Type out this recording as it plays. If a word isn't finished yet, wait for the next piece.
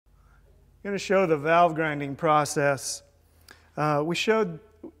I'm going to show the valve grinding process. We showed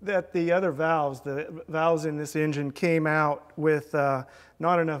that the other valves, the valves in this engine, came out with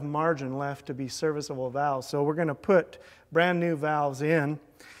not enough margin left to be serviceable valves. So we're going to put brand new valves in.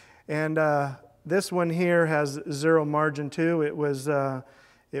 And this one here has zero margin too. It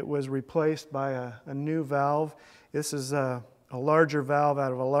was replaced by a new valve. This is a larger valve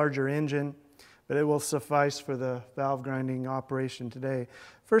out of a larger engine, but it will suffice for the valve grinding operation today.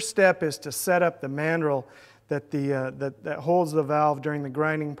 First step is to set up the mandrel that holds the valve during the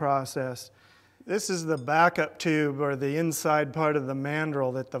grinding process. This is the backup tube, or the inside part of the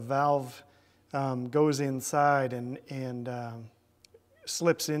mandrel that the valve goes inside and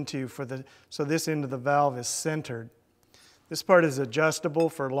slips into so this end of the valve is centered. This part is adjustable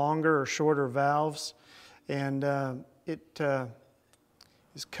for longer or shorter valves, and it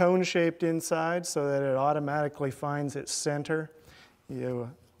is cone-shaped inside so that it automatically finds its center.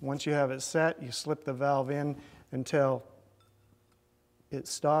 Once you have it set, you slip the valve in until it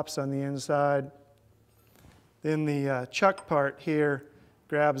stops on the inside. Then the chuck part here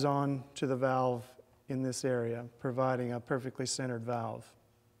grabs on to the valve in this area, providing a perfectly centered valve.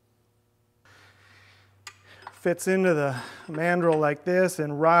 Fits into the mandrel like this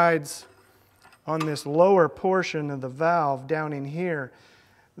and rides on this lower portion of the valve down in here.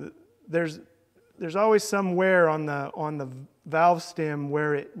 There's always some wear on the valve stem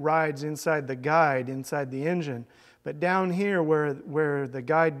where it rides inside the guide, inside the engine. But down here where the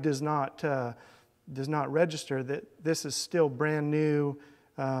guide does not register, that this is still brand new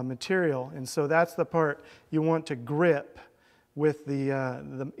material. And so that's the part you want to grip with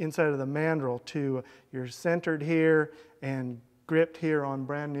the inside of the mandrel to. You're centered here and gripped here on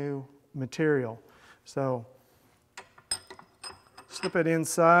brand new material. So slip it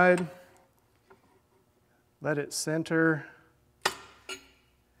inside, let it center,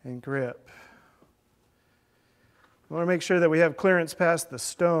 and grip. We want to make sure that we have clearance past the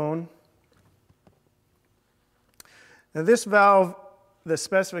stone. Now this valve, the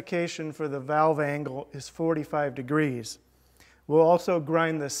specification for the valve angle is 45 degrees. We'll also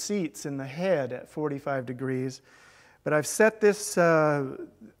grind the seats in the head at 45 degrees, but I've set this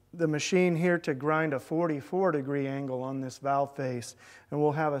the machine here to grind a 44 degree angle on this valve face, and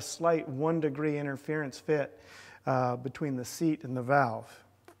we'll have a slight 1 degree interference fit between the seat and the valve.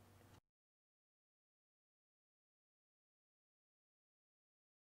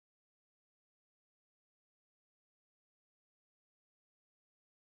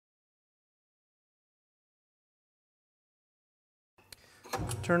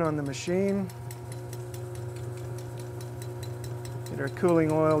 Turn on the machine. Get our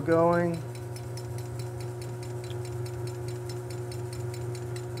cooling oil going.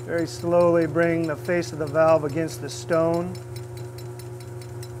 Very slowly bring the face of the valve against the stone.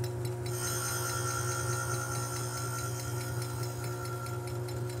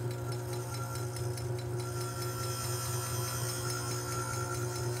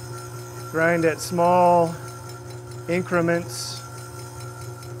 Grind at small increments.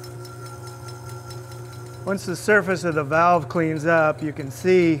 Once the surface of the valve cleans up, you can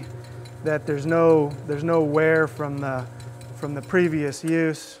see that there's no wear from the previous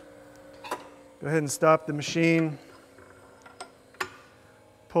use. Go ahead and stop the machine.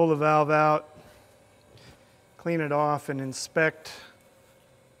 Pull the valve out, clean it off, and inspect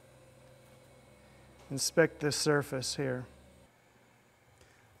this surface here.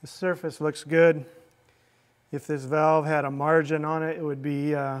 The surface looks good. If this valve had a margin on it, it would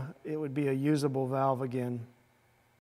be a usable valve again.